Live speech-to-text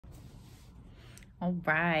All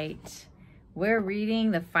right. We're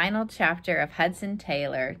reading the final chapter of Hudson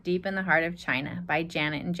Taylor, Deep in the Heart of China by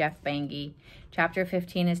Janet and Geoff Benge. Chapter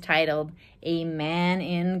 15 is titled, A Man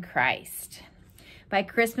in Christ. By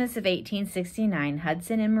Christmas of 1869,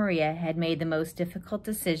 Hudson and Maria had made the most difficult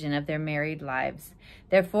decision of their married lives.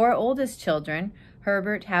 Their four oldest children,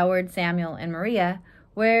 Herbert, Howard, Samuel, and Maria,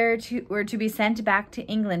 were to be sent back to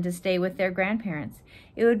England to stay with their grandparents.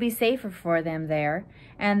 It would be safer for them there,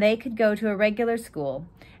 and they could go to a regular school.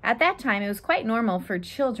 At that time, it was quite normal for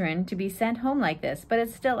children to be sent home like this, but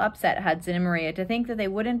it still upset Hudson and Maria to think that they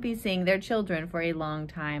wouldn't be seeing their children for a long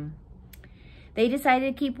time. They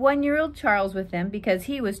decided to keep 1-year-old Charles with them because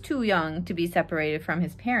he was too young to be separated from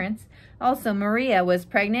his parents. Also, Maria was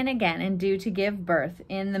pregnant again and due to give birth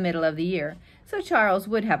in the middle of the year, so Charles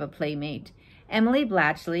would have a playmate. Emily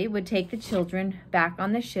Blatchley would take the children back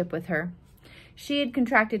on the ship with her. She had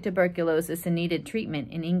contracted tuberculosis and needed treatment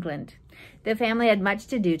in England. The family had much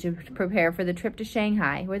to do to prepare for the trip to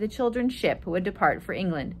Shanghai, where the children's ship would depart for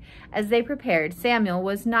England. As they prepared, Samuel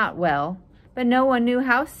was not well, but no one knew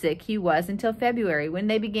how sick he was until February, when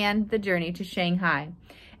they began the journey to Shanghai.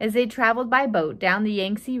 As they traveled by boat down the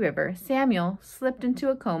Yangtze River, Samuel slipped into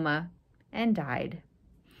a coma and died.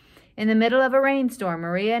 In the middle of a rainstorm,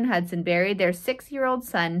 Maria and Hudson buried their 6-year-old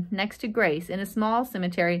son next to Grace in a small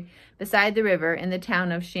cemetery beside the river in the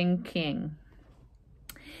town of Xinqiang.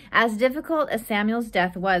 As difficult as Samuel's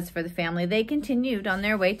death was for the family, they continued on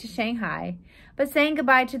their way to Shanghai. But saying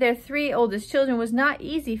goodbye to their 3 oldest children was not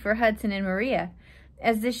easy for Hudson and Maria.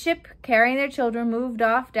 As the ship carrying their children moved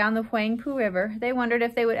off down the Huangpu River, they wondered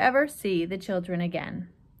if they would ever see the children again.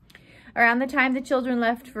 Around the time the children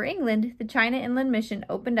left for England, the China Inland Mission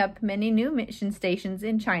opened up many new mission stations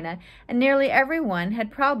in China, and nearly everyone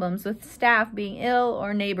had problems with staff being ill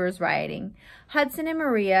or neighbors rioting. Hudson and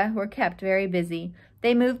Maria were kept very busy.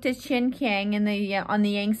 They moved to Xinqiang on the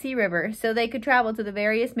Yangtze River so they could travel to the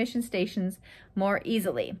various mission stations more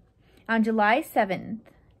easily. On July 7th,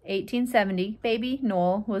 1870, baby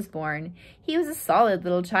Noel was born. He was a solid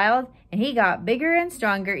little child, and he got bigger and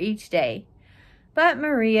stronger each day. But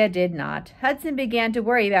Maria did not. Hudson began to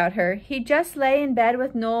worry about her. She just lay in bed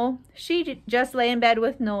with Noel,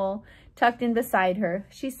 tucked in beside her.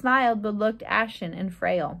 She smiled but looked ashen and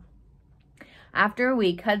frail. After a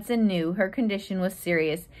week, Hudson knew her condition was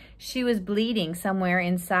serious. She was bleeding somewhere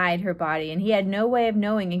inside her body, and he had no way of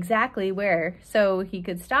knowing exactly where, so he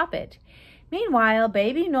could stop it. Meanwhile,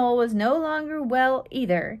 baby Noel was no longer well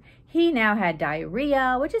either. He now had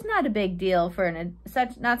diarrhea, which is not a big deal for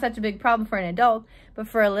not such a big problem for an adult, but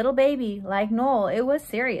for a little baby like Noel, it was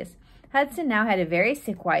serious. Hudson now had a very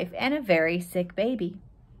sick wife and a very sick baby.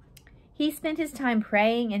 He spent his time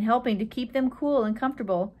praying and helping to keep them cool and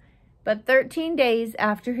comfortable. But 13 days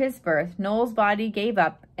after his birth, Noel's body gave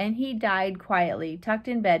up and he died quietly, tucked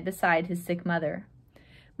in bed beside his sick mother.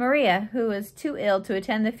 Maria, who was too ill to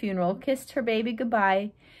attend the funeral, kissed her baby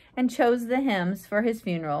goodbye and chose the hymns for his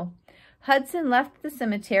funeral. Hudson left the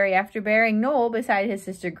cemetery after burying Noel beside his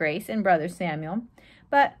sister Grace and brother Samuel,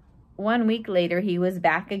 but 1 week later he was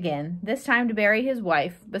back again, this time to bury his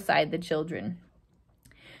wife beside the children.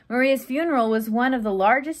 Maria's funeral was one of the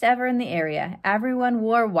largest ever in the area. Everyone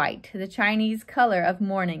wore white, the Chinese color of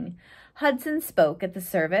mourning. Hudson spoke at the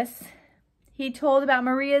service. He told about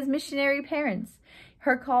Maria's missionary parents,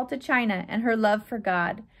 her call to China, and her love for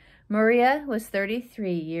God. Maria was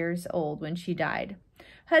 33 years old when she died.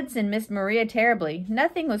 Hudson missed Maria terribly.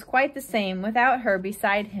 Nothing was quite the same without her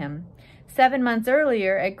beside him. 7 months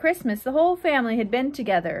earlier, at Christmas, the whole family had been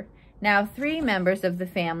together. Now 3 members of the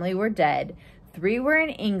family were dead. 3 were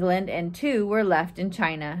in England and 2 were left in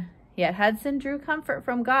China. Yet Hudson drew comfort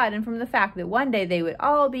from God and from the fact that one day they would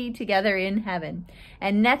all be together in heaven,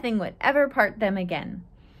 and nothing would ever part them again.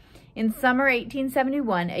 In summer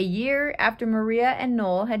 1871, a year after Maria and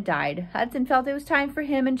Noel had died, Hudson felt it was time for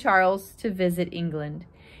him and Charles to visit England.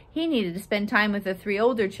 He needed to spend time with the 3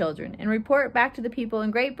 older children and report back to the people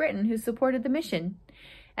in Great Britain who supported the mission.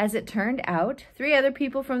 As it turned out, 3 other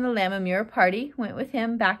people from the Lammermuir party went with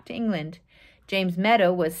him back to England. James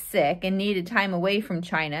Meadow was sick and needed time away from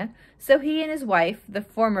China, so he and his wife, the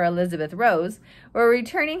former Elizabeth Rose, were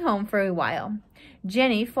returning home for a while.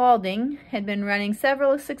 Jenny Faulding had been running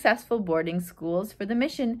several successful boarding schools for the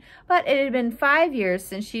mission, but it had been 5 years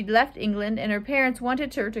since she'd left England, and her parents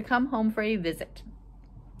wanted her to come home for a visit.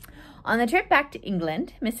 On the trip back to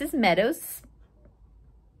England, Mrs. Meadows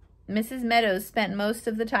spent most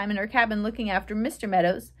of the time in her cabin looking after Mr.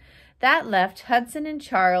 Meadows. That left Hudson and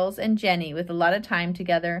Charles and Jenny with a lot of time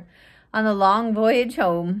together. On the long voyage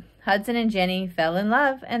home, Hudson and Jenny fell in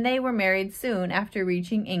love, and they were married soon after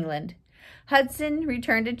reaching England. Hudson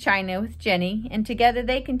returned to China with Jenny, and together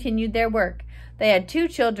they continued their work. They had 2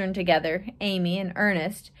 children together, Amy and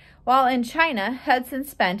Ernest. While in China, Hudson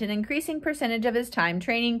spent an increasing percentage of his time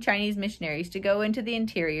training Chinese missionaries to go into the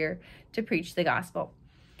interior to preach the gospel.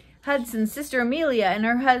 Hudson's sister Amelia and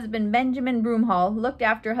her husband Benjamin Broomhall looked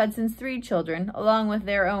after Hudson's 3 children, along with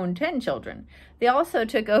their own 10 children. They also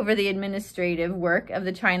took over the administrative work of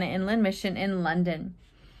the China Inland Mission in London.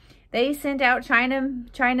 They sent out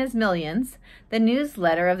China's Millions, the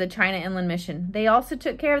newsletter of the China Inland Mission. They also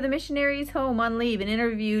took care of the missionaries home on leave and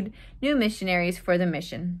interviewed new missionaries for the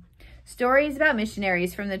mission. Stories about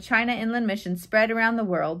missionaries from the China Inland Mission spread around the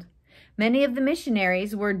world. Many of the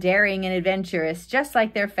missionaries were daring and adventurous, just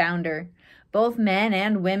like their founder. Both men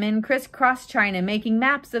and women crisscrossed China, making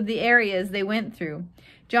maps of the areas they went through.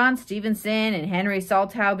 John Stevenson and Henry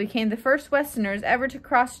Saltow became the first Westerners ever to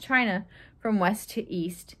cross China from west to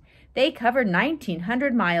east. They covered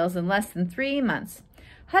 1,900 miles in less than 3 months.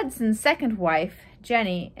 Hudson's second wife,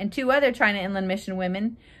 Jenny, and 2 other China Inland Mission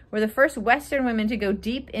women were the first Western women to go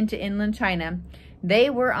deep into inland China. They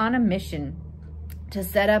were on a mission to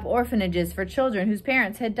set up orphanages for children whose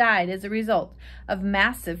parents had died as a result of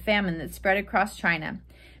massive famine that spread across China.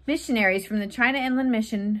 Missionaries from the China Inland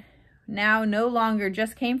Mission now no longer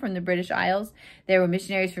just came from the British Isles. There were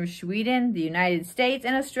missionaries from Sweden, the United States,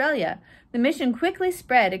 and Australia. The mission quickly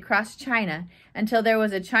spread across China until there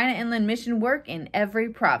was a China Inland Mission work in every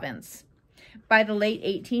province. By the late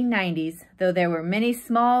 1890s, though there were many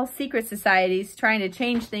small secret societies trying to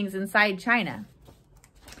change things inside China.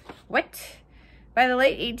 By the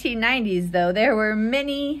late 1890s, though, there were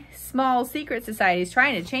many small secret societies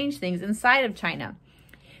trying to change things inside of China.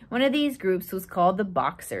 One of these groups was called the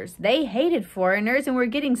Boxers. They hated foreigners and were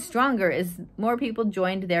getting stronger as more people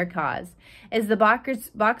joined their cause. As the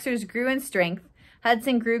Boxers grew in strength,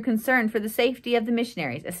 Hudson grew concerned for the safety of the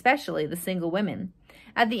missionaries, especially the single women.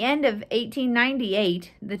 At the end of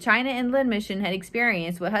 1898, the China Inland Mission had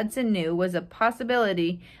experienced what Hudson knew was a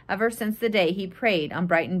possibility ever since the day he prayed on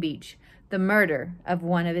Brighton Beach, the murder of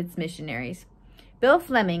one of its missionaries. Bill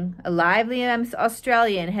Fleming, a lively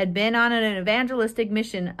Australian, had been on an evangelistic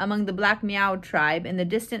mission among the Black Miao tribe in the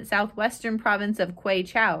distant southwestern province of Kwei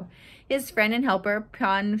Chow. His friend and helper,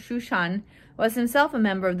 Pan Shushan, was himself a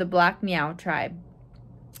member of the Black Miao tribe.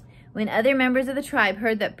 When other members of the tribe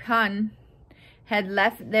heard that Pan had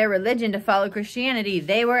left their religion to follow Christianity,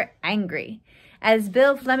 they were angry. As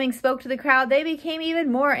Bill Fleming spoke to the crowd, they became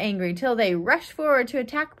even more angry till they rushed forward to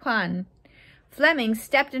attack Pan. Fleming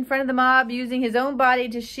stepped in front of the mob, using his own body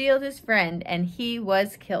to shield his friend, and he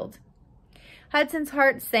was killed. Hudson's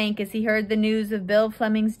heart sank as he heard the news of Bill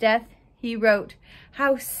Fleming's death. He wrote,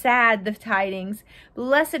 "How sad the tidings!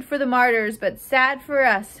 Blessed for the martyrs, but sad for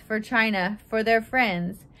us, for China, for their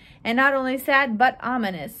friends. And not only sad, but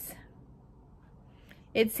ominous.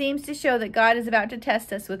 It seems to show that God is about to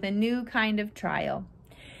test us with a new kind of trial."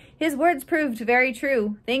 His words proved very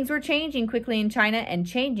true. Things were changing quickly in China, and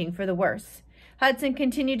changing for the worse. Hudson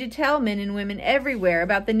continued to tell men and women everywhere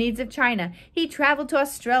about the needs of China. He traveled to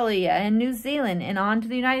Australia and New Zealand and on to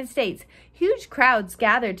the United States. Huge crowds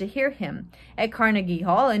gathered to hear him. At Carnegie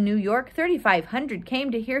Hall in New York, 3,500 came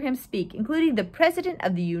to hear him speak, including the President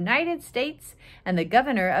of the United States and the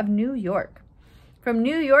Governor of New York. From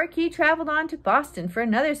New York, he traveled on to Boston for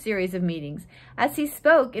another series of meetings. As he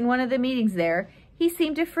spoke in one of the meetings there, he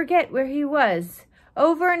seemed to forget where he was.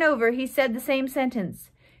 Over and over, he said the same sentence.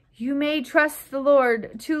 "You may trust the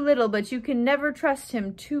Lord too little, but you can never trust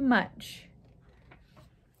him too much."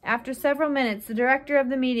 After several minutes, the director of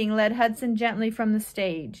the meeting led Hudson gently from the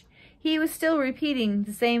stage. He was still repeating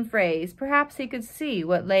the same phrase. Perhaps he could see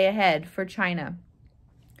what lay ahead for China.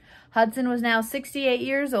 Hudson was now 68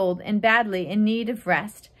 years old and badly in need of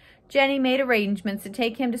rest. Jenny made arrangements to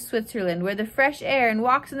take him to Switzerland, where the fresh air and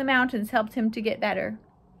walks in the mountains helped him to get better.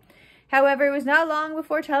 However, it was not long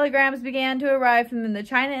before telegrams began to arrive from the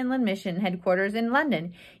China Inland Mission headquarters in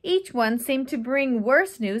London. Each one seemed to bring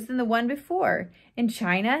worse news than the one before. In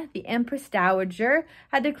China, the Empress Dowager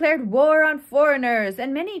had declared war on foreigners,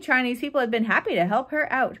 and many Chinese people had been happy to help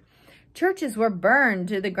her out. Churches were burned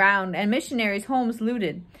to the ground and missionaries' homes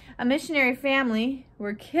looted. A missionary family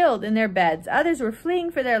were killed in their beds. Others were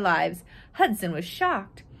fleeing for their lives. Hudson was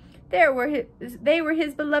shocked. They were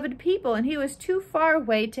his beloved people, and he was too far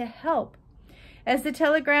away to help. As the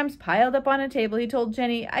telegrams piled up on a table, he told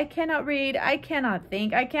Jenny, "I cannot read, I cannot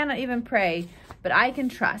think, I cannot even pray, but I can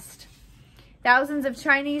trust." Thousands of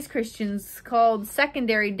Chinese Christians, called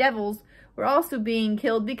secondary devils, were also being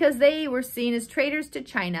killed because they were seen as traitors to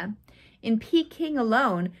China. In Peking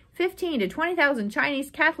alone, 15,000 to 20,000 Chinese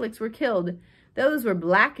Catholics were killed. Those were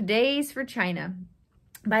black days for China.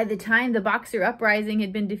 By the time the Boxer Uprising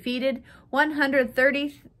had been defeated,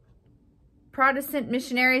 130 Protestant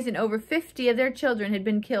missionaries and over 50 of their children had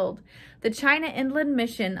been killed. The China Inland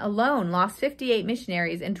Mission alone lost 58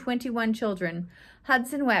 missionaries and 21 children.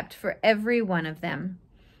 Hudson wept for every one of them.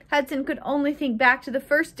 Hudson could only think back to the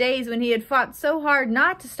first days when he had fought so hard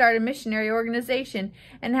not to start a missionary organization,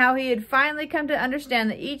 and how he had finally come to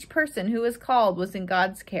understand that each person who was called was in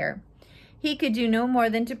God's care. He could do no more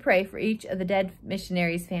than to pray for each of the dead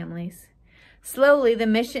missionaries' families. Slowly, the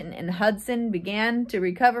mission and Hudson began to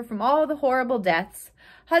recover from all the horrible deaths.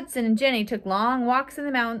 Hudson and Jenny took long walks in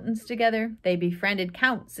the mountains together. They befriended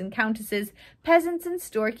counts and countesses, peasants and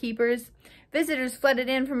storekeepers. Visitors flooded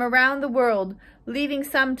in from around the world, leaving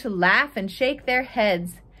some to laugh and shake their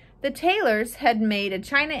heads. The Taylors had made a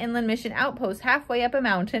China Inland Mission outpost halfway up a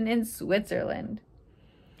mountain in Switzerland.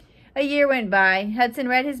 A year went by. Hudson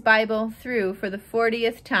read his Bible through for the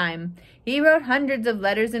 40th time. He wrote hundreds of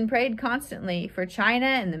letters and prayed constantly for China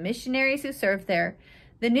and the missionaries who served there.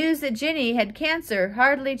 The news that Jenny had cancer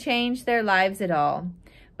hardly changed their lives at all.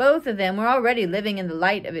 Both of them were already living in the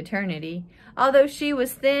light of eternity. Although she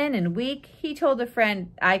was thin and weak, he told a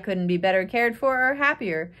friend, "I couldn't be better cared for or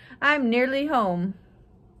happier. I'm nearly home."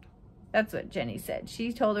 That's what Jenny said.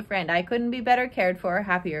 She told a friend, "I couldn't be better cared for or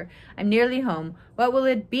happier. I'm nearly home. What will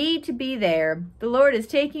it be to be there? The Lord is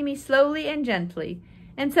taking me slowly and gently."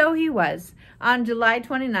 And so he was. On July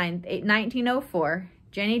 29th, 1904,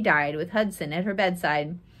 Jenny died with Hudson at her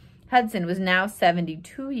bedside. Hudson was now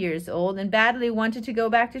 72 years old and badly wanted to go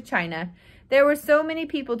back to China. There were so many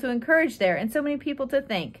people to encourage there and so many people to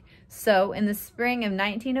thank. So, in the spring of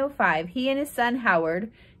 1905, he and his son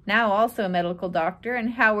Howard, now also a medical doctor,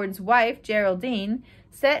 and Howard's wife, Geraldine,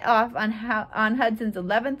 set off on Hudson's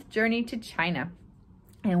 11th journey to China.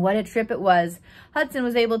 And what a trip it was. Hudson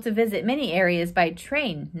was able to visit many areas by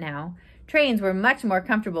train now. Trains were much more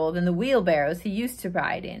comfortable than the wheelbarrows he used to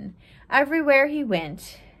ride in. Everywhere he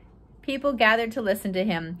went, people gathered to listen to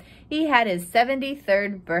him. He had his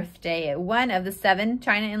 73rd birthday at one of the 7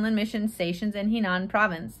 China Inland Mission stations in Henan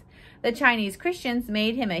province. The Chinese Christians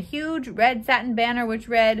made him a huge red satin banner which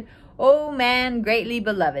read, "O man greatly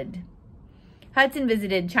beloved." Hudson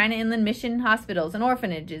visited China Inland Mission hospitals and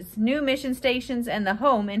orphanages, new mission stations, and the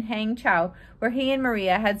home in Hangzhou where he and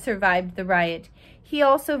Maria had survived the riot. He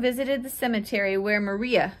also visited the cemetery where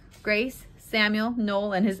Maria, Grace, Samuel,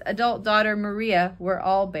 Noel, and his adult daughter Maria were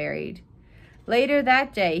all buried. Later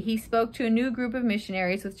that day, he spoke to a new group of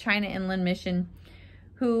missionaries with China Inland Mission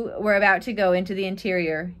who were about to go into the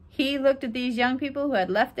interior. He looked at these young people who had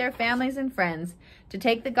left their families and friends to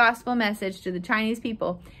take the gospel message to the Chinese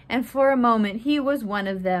people, and for a moment he was one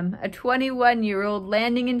of them, a 21-year-old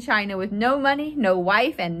landing in China with no money, no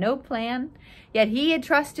wife, and no plan. Yet he had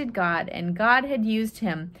trusted God, and God had used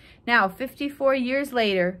him. Now, 54 years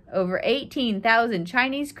later, over 18,000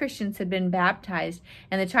 Chinese Christians had been baptized,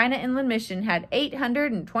 and the China Inland Mission had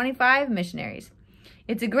 825 missionaries.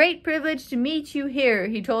 "It's a great privilege to meet you here,"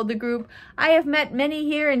 he told the group. "I have met many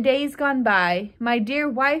here in days gone by. My dear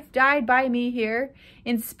wife died by me here.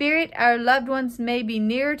 In spirit, our loved ones may be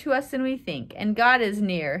nearer to us than we think, and God is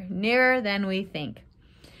near, nearer than we think."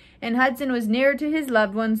 And Hudson was nearer to his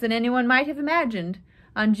loved ones than anyone might have imagined.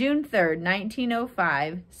 On June 3rd,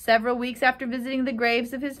 1905, several weeks after visiting the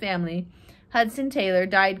graves of his family, Hudson Taylor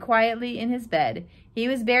died quietly in his bed. He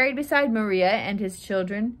was buried beside Maria and his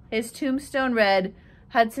children. His tombstone read,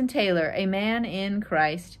 "Hudson Taylor, a man in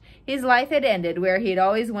Christ." His life had ended where he had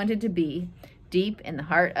always wanted to be, deep in the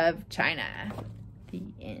heart of China.